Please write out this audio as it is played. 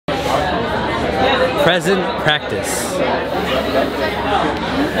Present practice.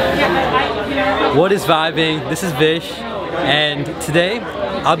 What is vibing? This is Vish, and today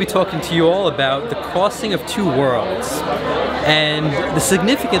I'll be talking to you all about the crossing of two worlds and the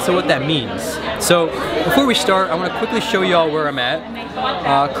significance of what that means. So before we start, I want to quickly show you all where I'm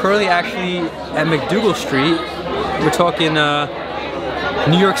at. Currently actually at McDougal Street. We're talking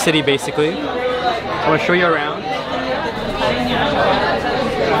New York City basically. I want to show you around.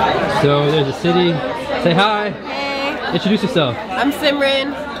 So there's a city. Say hi. Hey. Introduce yourself. I'm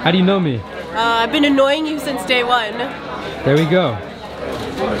Simran. How do you know me? I've been annoying you since day one. There we go.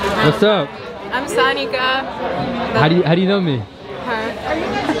 What's up? I'm Sanika. How do you know me? Her.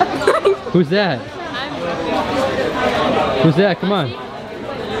 Who's that? Who's that? Come on.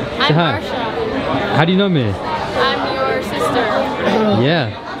 I'm hi. Marsha. How do you know me? I'm your sister.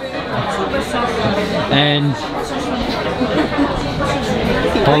 Yeah. And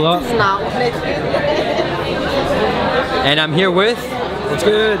hold up. This is not what it is. And I'm here with. What's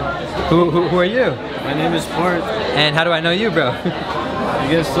good? Who are you? My name is Port. And how do I know you, bro? I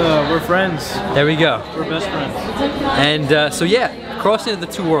guess we're friends. There we go. We're best friends. And so yeah, crossing the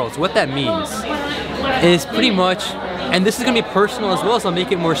two worlds, what that means is pretty much, and this is going to be personal as well as I'll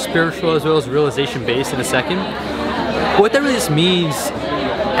make it more spiritual as well as realization based in a second. What that really just means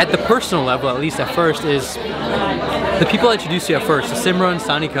at the personal level, at least at first, is the people I introduced you at first, the Simran,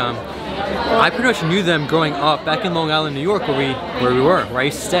 Sanika. I pretty much knew them growing up back in Long Island, New York, where I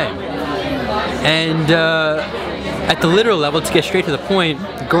used to stay. And at the literal level, to get straight to the point,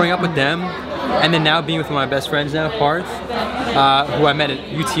 growing up with them, and then now being with my best friends now, Parth, who I met at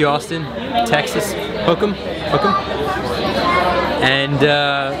UT Austin, Texas, Hook'em. And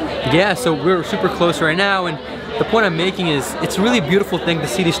yeah, so we're super close right now, and the point I'm making is it's a really beautiful thing to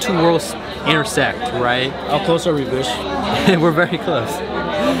see these two worlds intersect, right? How close are we, Vish? We're very close.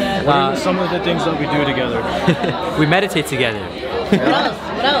 What are some of the things that we do together? We meditate together.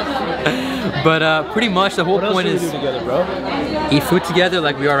 What else? But pretty much the whole point is what else do we do together, bro? eat food together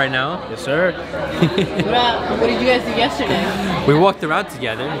like we are right now. Yes, sir. What did you guys do yesterday? We walked around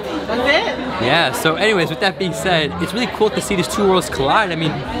together. That's it? Yeah, so anyways, with that being said, it's really cool to see these two worlds collide. I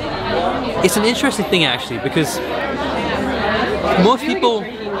mean, it's an interesting thing actually, because most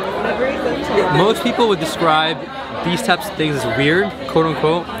people would describe these types of things as weird, quote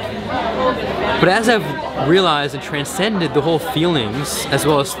unquote. But as I've realized and transcended the whole feelings as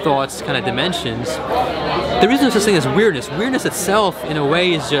well as thoughts kind of dimensions, there is no such thing as weirdness. Weirdness itself, in a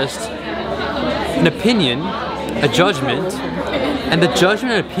way, is just an opinion, a judgment, and the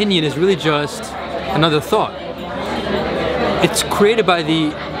judgment and opinion is really just another thought. It's created by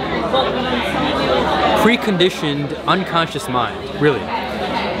the preconditioned unconscious mind, really.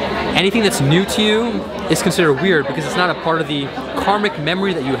 Anything that's new to you is considered weird because it's not a part of the karmic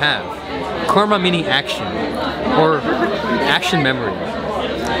memory that you have. Karma meaning action, or action memory,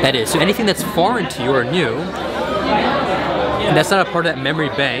 that is. So anything that's foreign to you or new, and that's not a part of that memory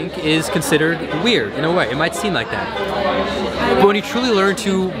bank, is considered weird in a way. It might seem like that. But when you truly learn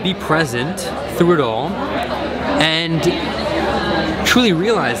to be present through it all, and truly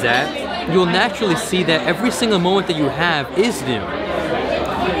realize that, you'll naturally see that every single moment that you have is new.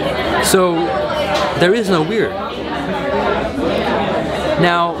 So there is no weird.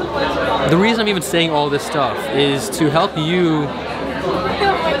 Now, the reason I'm even saying all this stuff is to help you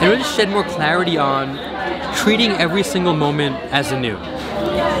and really shed more clarity on treating every single moment as anew.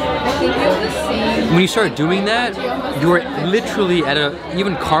 When you start doing that, you are literally at a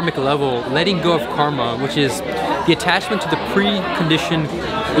even karmic level letting go of karma, which is the attachment to the preconditioned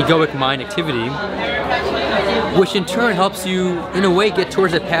egoic mind activity, which in turn helps you, in a way, get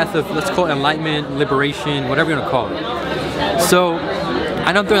towards that path of, let's call it enlightenment, liberation, whatever you want to call it. So,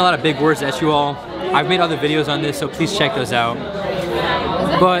 I know I'm throwing a lot of big words at you all. I've made other videos on this, so please check those out.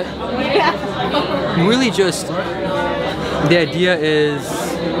 But really just, the idea is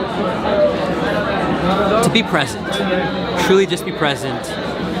to be present. Truly just be present.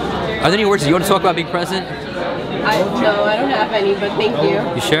 Are there any words you want to talk about being present? No, I don't have any, but thank you.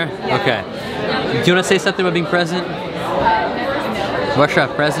 You sure? Yeah. Okay. Do you want to say something about being present? Russia,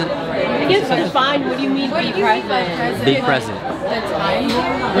 present? I guess that's fine. What do you mean be present? Be present. That's fine.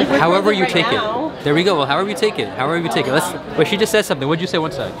 Like, However you right take now. it. There we go. Well, however you take it. However you take it. Wait, she just said something. What'd you say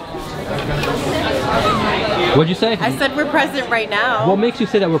one sec? What'd you say? I said we're present right now. What makes you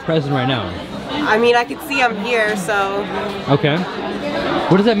say that we're present right now? I mean, I can see I'm here, so. Okay.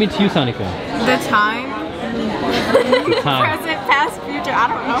 What does that mean to you, Sanika? The time. The time. Present, past, future. I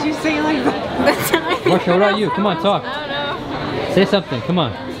don't know. Did you say like that? The time. Marsha, what about you? Come on, talk. I don't know. Say something. Come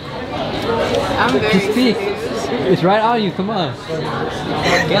on. I'm very Just speak. confused. It's right on you. Come on.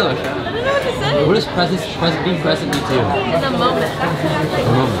 I don't know what you said? What does being present mean to you? In the moment.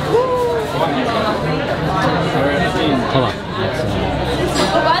 The moment. Hold on.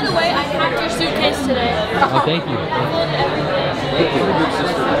 Oh, by the way, I packed your suitcase today. Oh, thank you.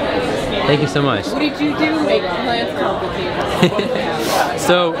 Thank you so much. What did you do? Make plans complicated.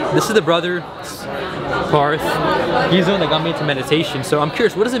 So this is the brother, Parth. He's the one that got me into meditation. So I'm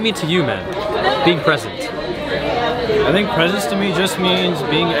curious, what does it mean to you, man? Being present. I think presence to me just means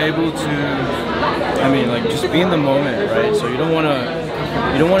being able to, like just be in the moment, right? So you don't want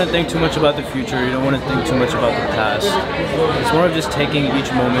to think too much about the future. You don't want to think too much about the past. It's more of just taking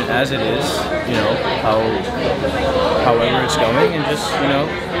each moment as it is, however it's going, and just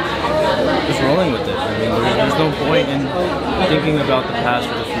rolling with it. I mean, there's no point in thinking about the past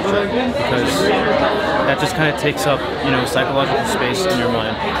or the future because that just kind of takes up, psychological space in your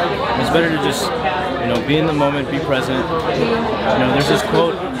mind. And it's better to just, be in the moment, be present. There's this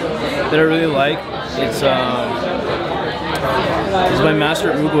quote that I really like. It's by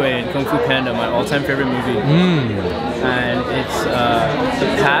Master Oogway in Kung Fu Panda, my all-time favorite movie. And it's the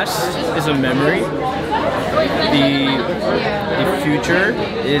past is a memory. The future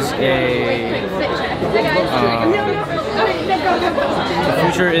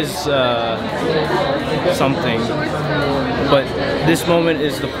is something, but this moment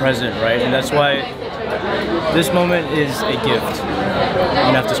is the present, right? And that's why this moment is a gift.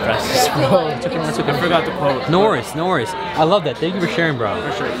 I'm gonna have to stress this. I forgot the quote. No worries, no worries. I love that. Thank you for sharing, bro.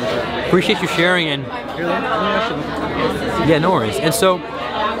 For sure. Appreciate you sharing and yeah, no worries. And so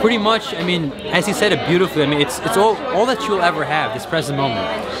pretty much, as he said it beautifully, it's all that you'll ever have, this present moment.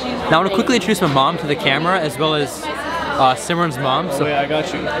 Now I want to quickly introduce my mom to the camera as well as Simran's mom. So wait, I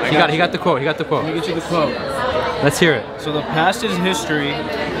got you. He got the quote. Let me get you the quote. Let's hear it. So the past is history,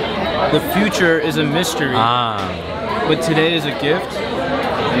 the future is a mystery, but today is a gift,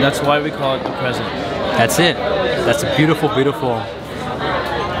 and that's why we call it the present. That's it. That's a beautiful, beautiful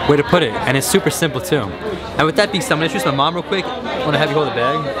way to put it, and it's super simple too. And with that being said, I'm gonna introduce my mom real quick. I want to have you hold the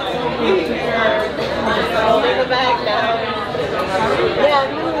bag. Holding the bag now. Yeah, I'm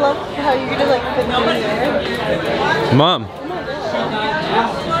gonna love how you're gonna like put it in there. Mom,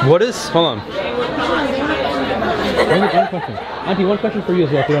 what is? Hold on. One question. Auntie, one question for you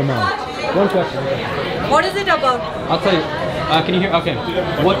as well, if you don't mind. One question. What is it about? I'll tell you. Can you hear? Okay.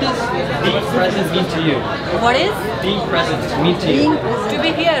 What does being present mean to you? What is? Being present mean to you? To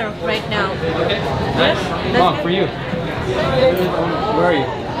be here right now. Okay. Nice. Mom, for you. Where are you?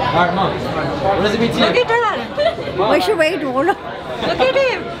 Alright, Mom. What does it mean to you? Look at that. Mom. We should wait, hold on. Look at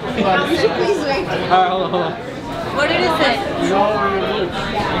him. You should please wait. Alright, hold on. What did he say?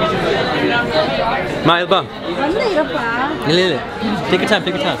 My Bam. Vanilla. Take your time.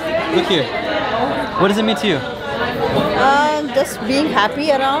 Look here. What does it mean to you? Just being happy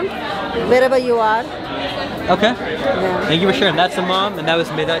around wherever you are. Okay. Yeah. Thank you for sharing. That's the mom, and that was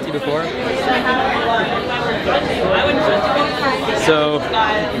made that to you before. So,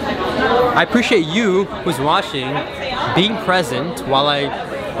 I appreciate you who's watching being present while I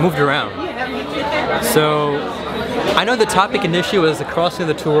moved around. So, I know the topic initially was the crossing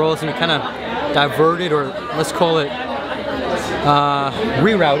of the two worlds, and we kind of diverted, or let's call it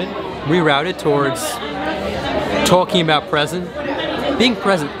rerouted towards talking about present. Being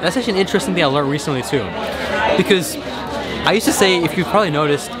present, that's actually an interesting thing I learned recently too. Because I used to say, if you've probably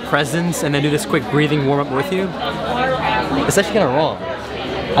noticed, presence and then do this quick breathing warm up with you, it's actually kind of wrong.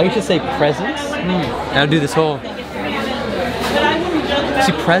 I used to say presence, and I'll do this whole...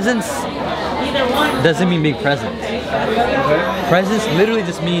 See, presence doesn't mean being present. Presence literally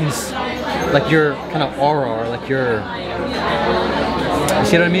just means like your kind of aura, or like your... You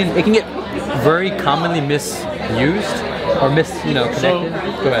see what I mean? It can get very commonly misused or connected. So,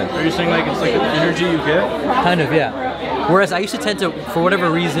 go ahead. Are you saying like it's like an energy you get? Kind of, yeah. Whereas I used to tend to, for whatever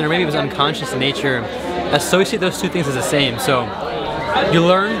reason, or maybe it was unconscious in nature, associate those two things as the same. So you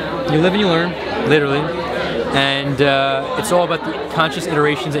learn, you live and you learn, literally. And it's all about the conscious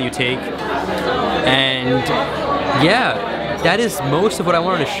iterations that you take. And yeah, that is most of what I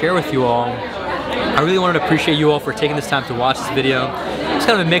wanted to share with you all. I really wanted to appreciate you all for taking this time to watch this video. It's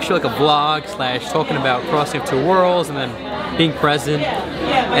kind of a mixture, like a vlog / talking about crossing of two worlds and then being present.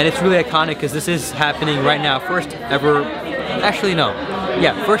 And it's really iconic because this is happening right now. First ever, actually no,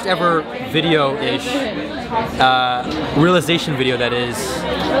 yeah, first ever video-ish, realization video that is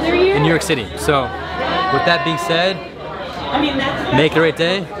in New York City. So with that being said, make it a great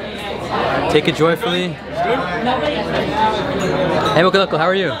day. Take it joyfully. Hey, Uncle, how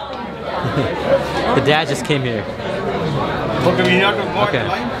are you? The dad just came here. Okay.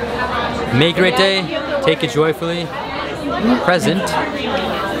 Make a great day. Take it joyfully. Present.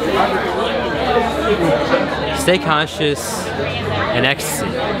 Stay conscious and ecstasy.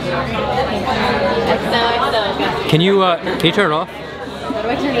 Can you turn it off? How do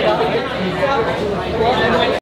I turn it off?